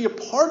I get to be a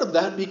part of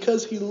that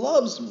because he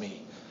loves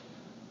me.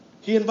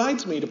 He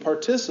invites me to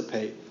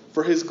participate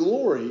for his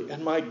glory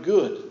and my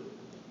good.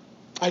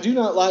 I do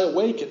not lie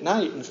awake at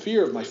night in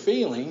fear of my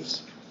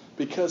failings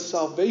because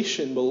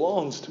salvation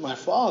belongs to my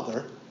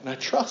Father, and I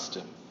trust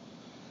him.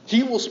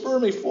 He will spur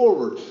me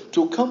forward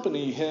to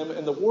accompany him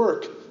in the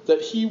work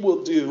that he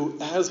will do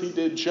as he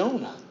did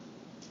Jonah.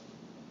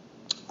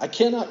 I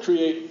cannot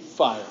create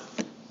fire.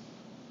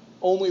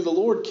 Only the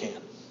Lord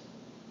can.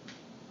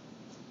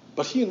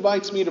 But he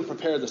invites me to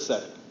prepare the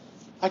setting.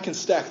 I can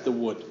stack the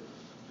wood.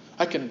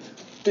 I can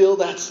fill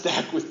that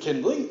stack with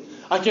kindling.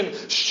 I can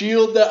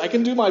shield that. I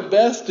can do my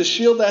best to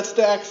shield that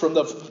stack from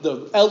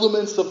the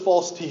elements of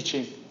false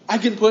teaching. I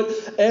can put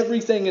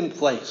everything in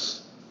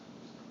place.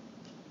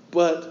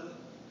 But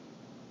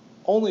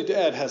only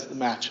Dad has the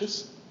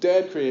matches.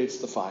 Dad creates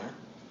the fire.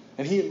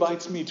 And he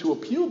invites me to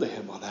appeal to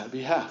him on that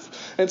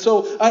behalf. And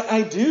so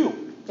I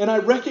do. And I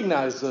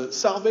recognize that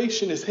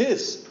salvation is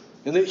his.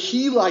 And that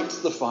he lights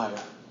the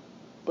fire.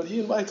 But he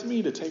invites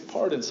me to take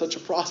part in such a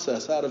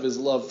process out of his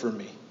love for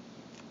me.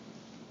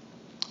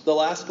 The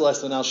last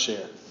lesson I'll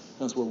share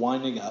as we're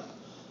winding up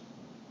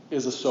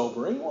is a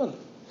sobering one.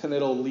 And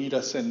it'll lead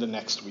us into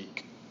next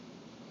week.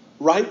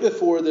 Right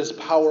before this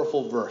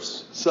powerful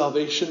verse,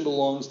 salvation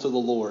belongs to the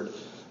Lord,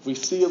 we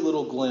see a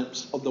little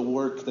glimpse of the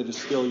work that is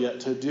still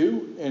yet to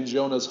do in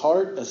Jonah's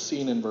heart, as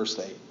seen in verse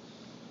 8.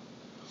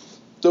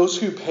 Those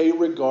who pay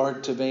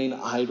regard to vain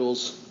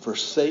idols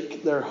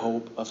forsake their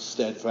hope of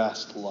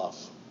steadfast love.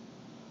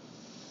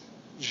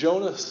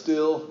 Jonah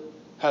still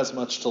has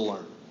much to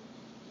learn.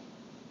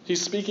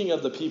 He's speaking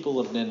of the people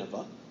of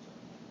Nineveh,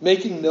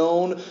 making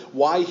known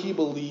why he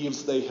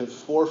believes they have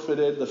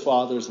forfeited the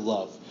Father's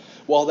love.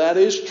 While that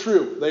is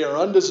true, they are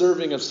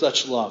undeserving of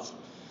such love.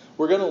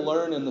 We're going to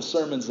learn in the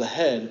sermons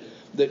ahead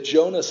that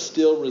Jonah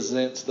still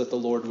resents that the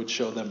Lord would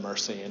show them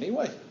mercy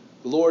anyway.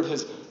 The Lord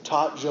has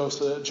taught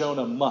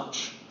Jonah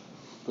much,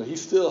 but he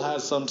still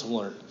has some to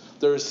learn.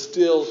 There is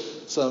still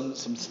some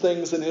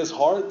things in his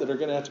heart that are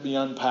going to have to be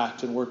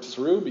unpacked and worked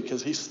through,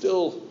 because he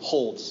still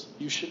holds,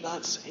 you should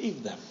not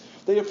save them.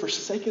 They have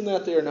forsaken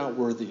that. They are not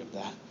worthy of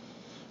that.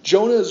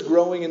 Jonah is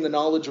growing in the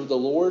knowledge of the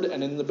Lord,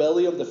 and in the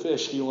belly of the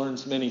fish he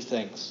learns many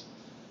things.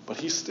 But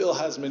he still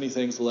has many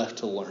things left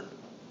to learn.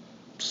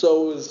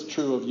 So is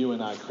true of you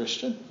and I,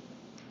 Christian.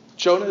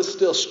 Jonah is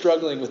still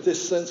struggling with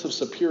this sense of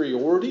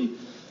superiority,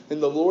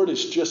 and the Lord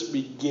is just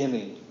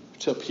beginning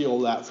to peel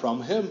that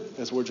from him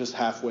as we're just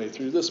halfway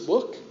through this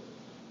book.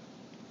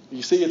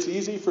 You see, it's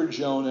easy for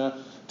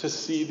Jonah to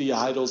see the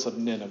idols of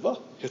Nineveh.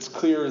 It's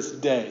clear as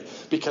day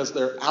because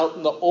they're out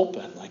in the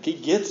open. Like, he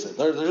gets it.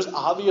 They're just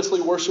obviously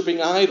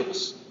worshiping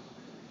idols.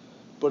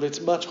 But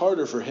it's much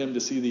harder for him to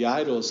see the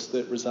idols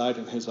that reside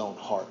in his own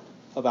heart,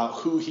 about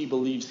who he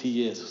believes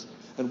he is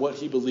and what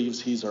he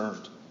believes he's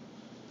earned.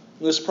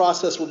 And this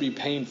process will be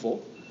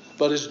painful,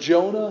 but as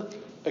Jonah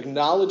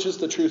acknowledges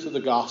the truth of the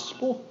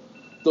gospel,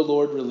 the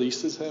Lord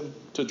releases him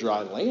to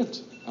dry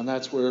land. And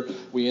that's where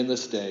we end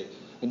this day.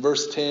 In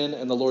verse 10,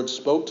 and the Lord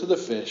spoke to the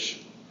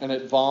fish, and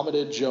it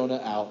vomited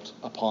Jonah out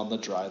upon the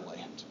dry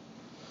land.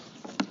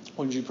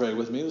 Would you pray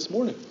with me this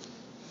morning?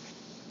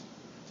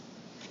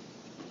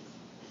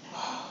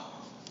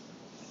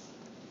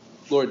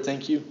 Lord,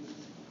 thank you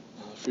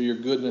for your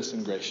goodness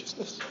and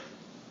graciousness.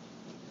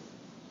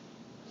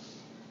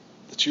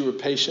 That you are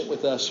patient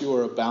with us. You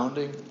are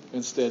abounding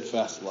in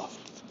steadfast love.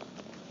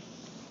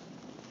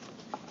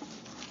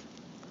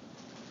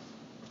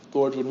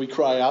 Lord, when we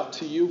cry out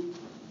to you,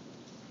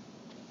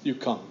 you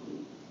come.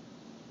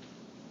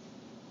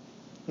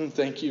 And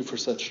thank you for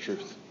such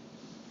truth.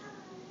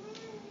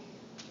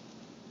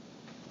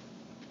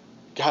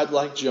 God,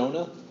 like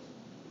Jonah,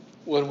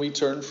 when we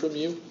turn from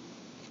you,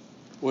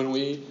 when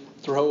we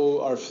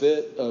throw our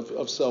fit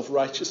of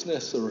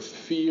self-righteousness or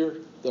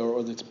fear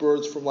or that's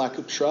birthed from lack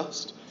of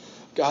trust,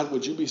 God,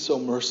 would you be so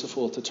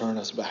merciful to turn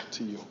us back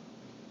to you?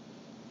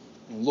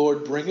 And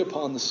Lord, bring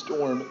upon the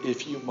storm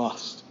if you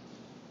must.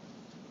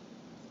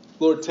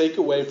 Lord, take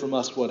away from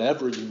us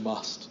whatever you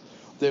must,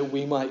 that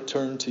we might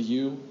turn to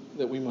you,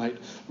 that we might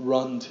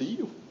run to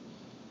you.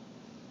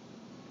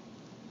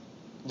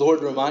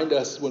 Lord, remind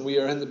us when we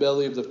are in the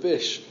belly of the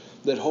fish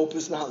that hope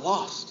is not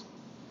lost.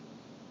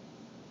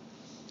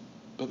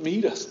 But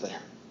meet us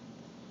there.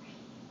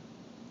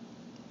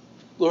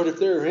 Lord, if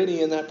there are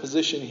any in that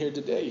position here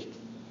today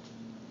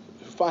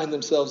who find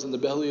themselves in the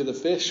belly of the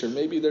fish, or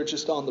maybe they're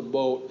just on the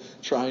boat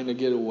trying to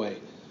get away,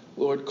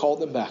 Lord, call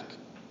them back.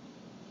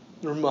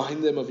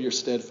 Remind them of your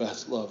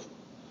steadfast love.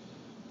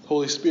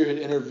 Holy Spirit,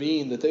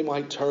 intervene that they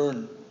might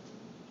turn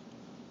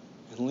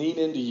and lean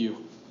into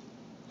you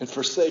and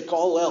forsake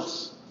all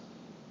else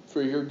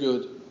for your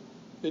good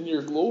and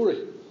your glory.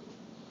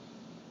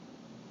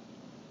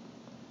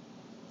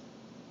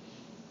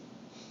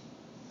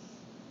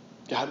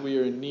 God, we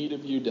are in need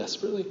of you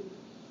desperately.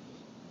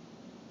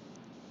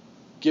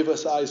 Give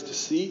us eyes to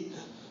see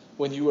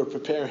when you are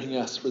preparing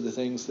us for the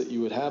things that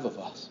you would have of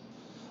us.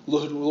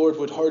 Lord,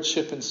 would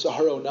hardship and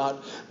sorrow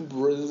not,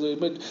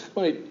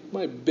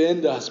 might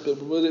bend us,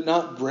 but would it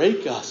not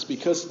break us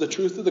because of the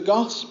truth of the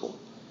gospel?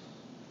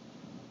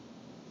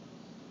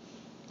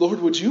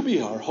 Lord, would you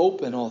be our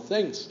hope in all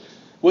things?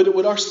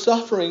 Would our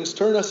sufferings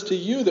turn us to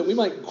you, that we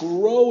might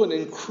grow and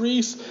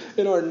increase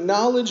in our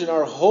knowledge and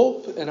our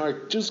hope and our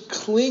just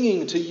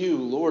clinging to you,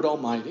 Lord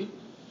Almighty.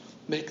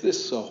 Make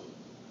this so.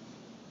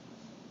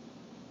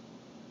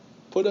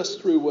 Put us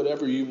through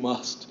whatever you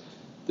must,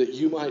 that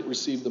you might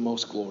receive the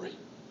most glory.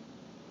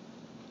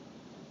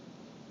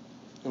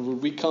 And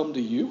would we come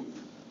to you?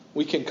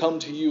 We can come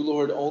to you,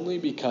 Lord, only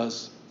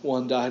because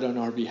one died on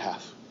our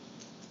behalf.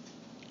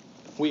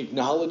 We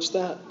acknowledge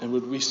that, and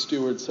would we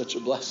steward such a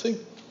blessing?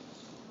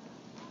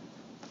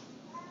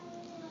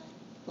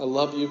 I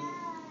love you.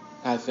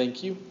 I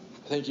thank you.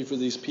 Thank you for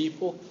these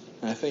people.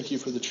 And I thank you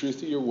for the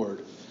truth of your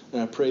word.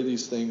 And I pray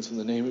these things in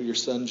the name of your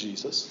Son,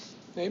 Jesus.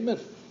 Amen.